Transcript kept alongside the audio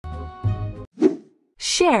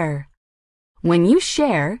Share. When you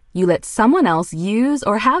share, you let someone else use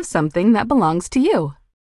or have something that belongs to you.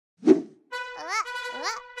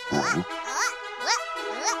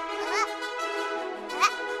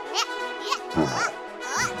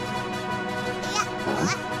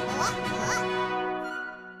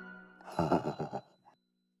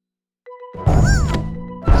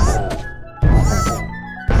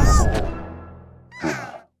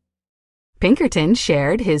 Pinkerton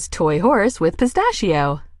shared his toy horse with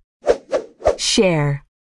Pistachio. Share.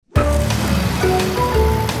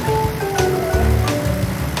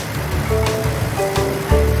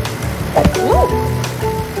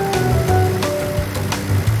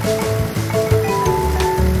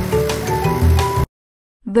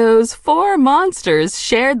 Those 4 monsters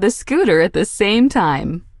shared the scooter at the same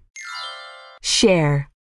time. Share.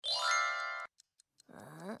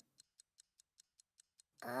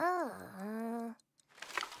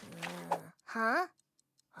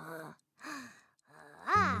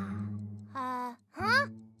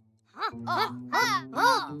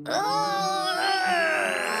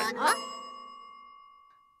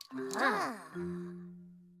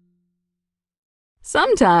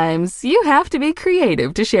 Sometimes you have to be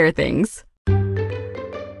creative to share things.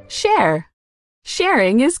 Share.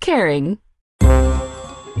 Sharing is caring.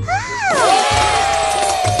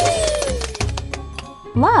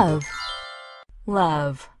 Love.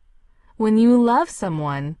 Love. When you love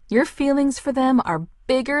someone, your feelings for them are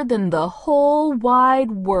bigger than the whole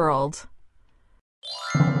wide world.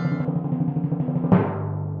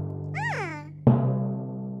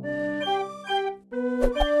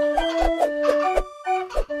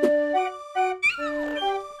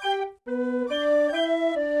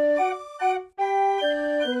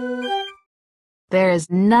 There is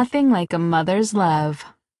nothing like a mother's love.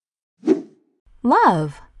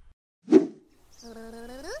 Love.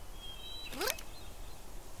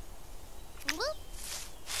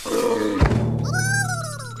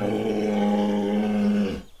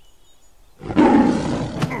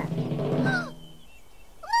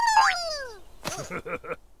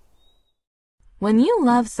 When you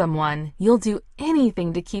love someone, you'll do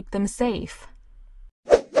anything to keep them safe.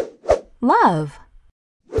 Love.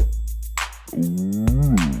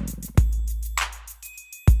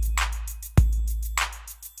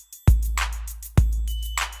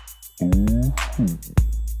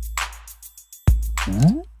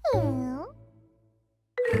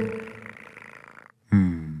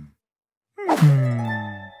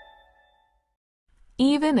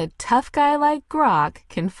 Even a tough guy like Grok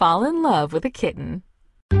can fall in love with a kitten.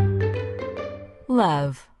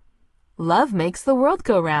 Love. Love makes the world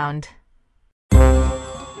go round.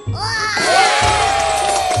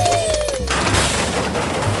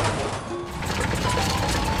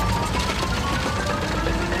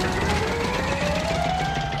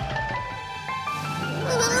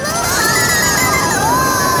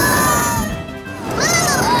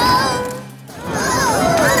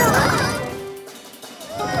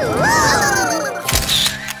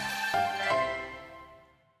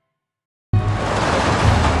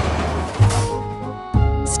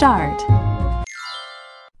 Start.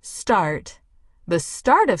 Start. The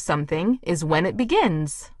start of something is when it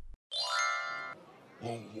begins.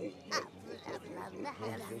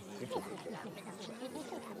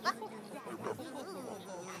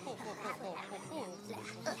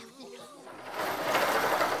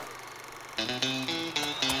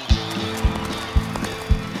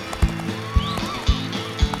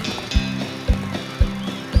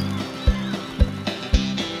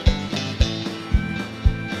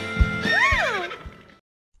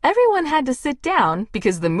 Everyone had to sit down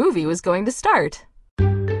because the movie was going to start.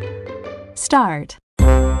 Start.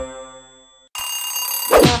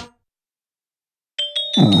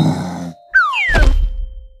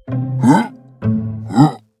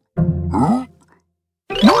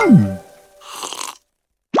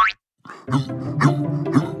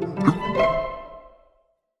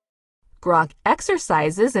 Grok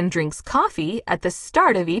exercises and drinks coffee at the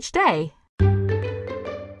start of each day.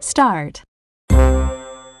 Start.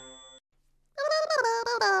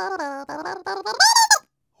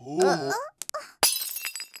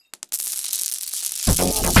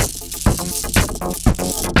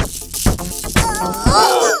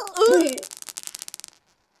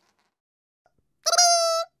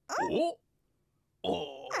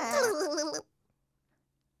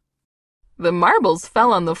 The marbles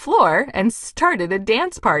fell on the floor and started a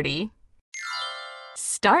dance party.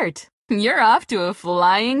 Start. You're off to a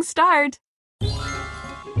flying start.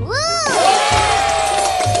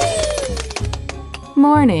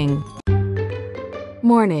 Morning.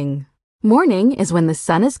 Morning. Morning is when the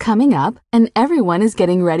sun is coming up and everyone is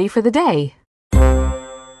getting ready for the day.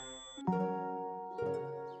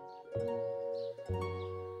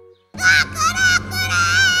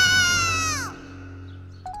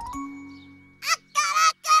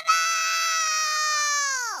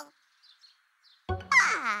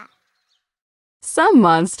 Some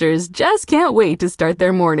monsters just can't wait to start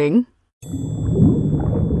their morning.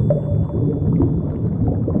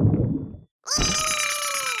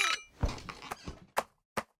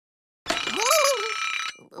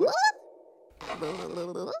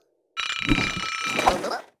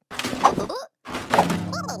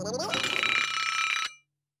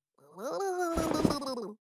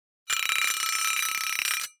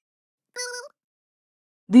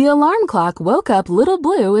 The alarm clock woke up Little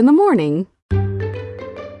Blue in the morning.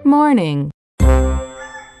 Morning.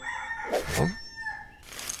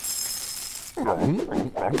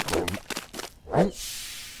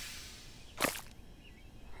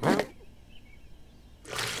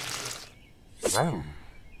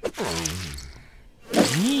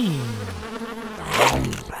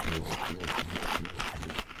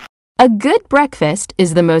 A good breakfast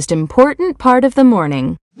is the most important part of the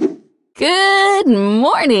morning. Good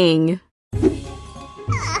morning!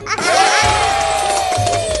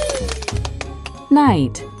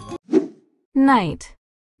 Night. Night.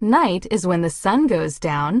 Night is when the sun goes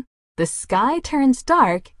down, the sky turns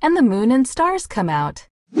dark, and the moon and stars come out.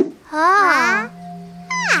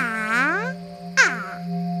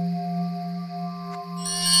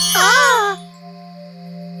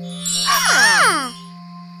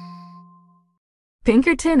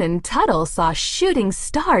 Pinkerton and Tuttle saw shooting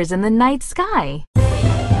stars in the night sky.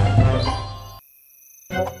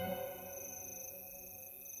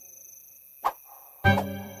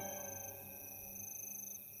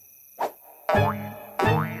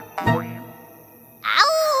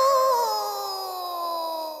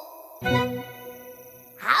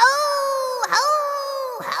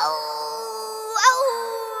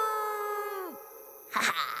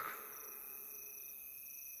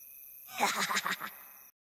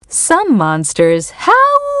 Some monsters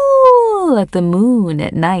howl at the moon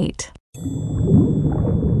at night.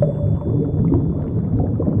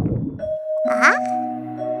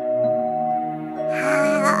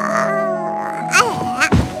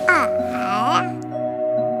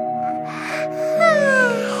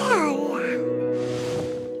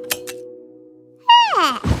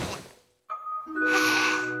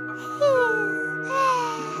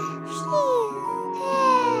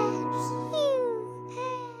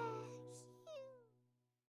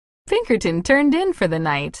 Pinkerton turned in for the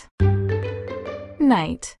night.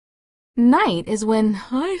 Night. Night is when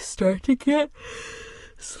I start to get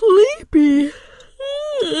sleepy.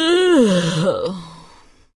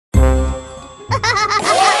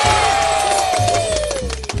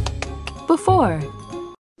 Before.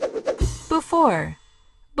 Before.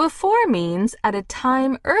 Before means at a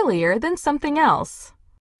time earlier than something else.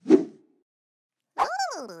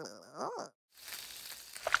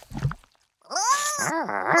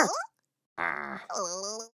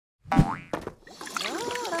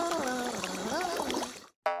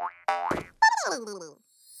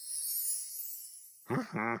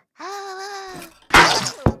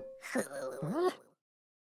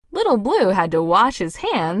 Little Blue had to wash his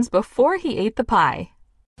hands before he ate the pie.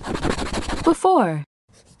 Before.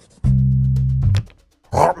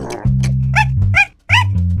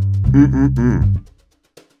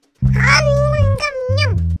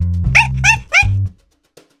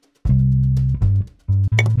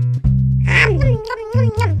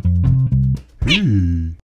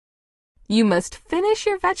 You must finish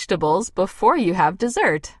your vegetables before you have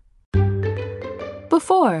dessert.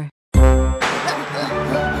 Before.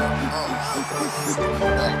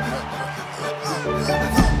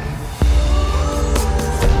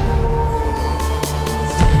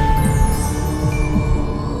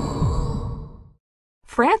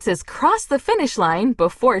 Francis crossed the finish line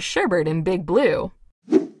before Sherbert and Big Blue.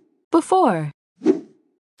 Before.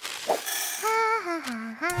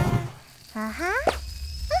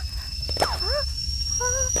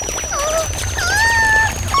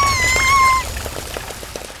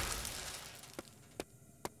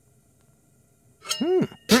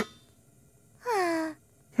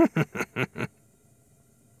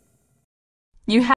 You have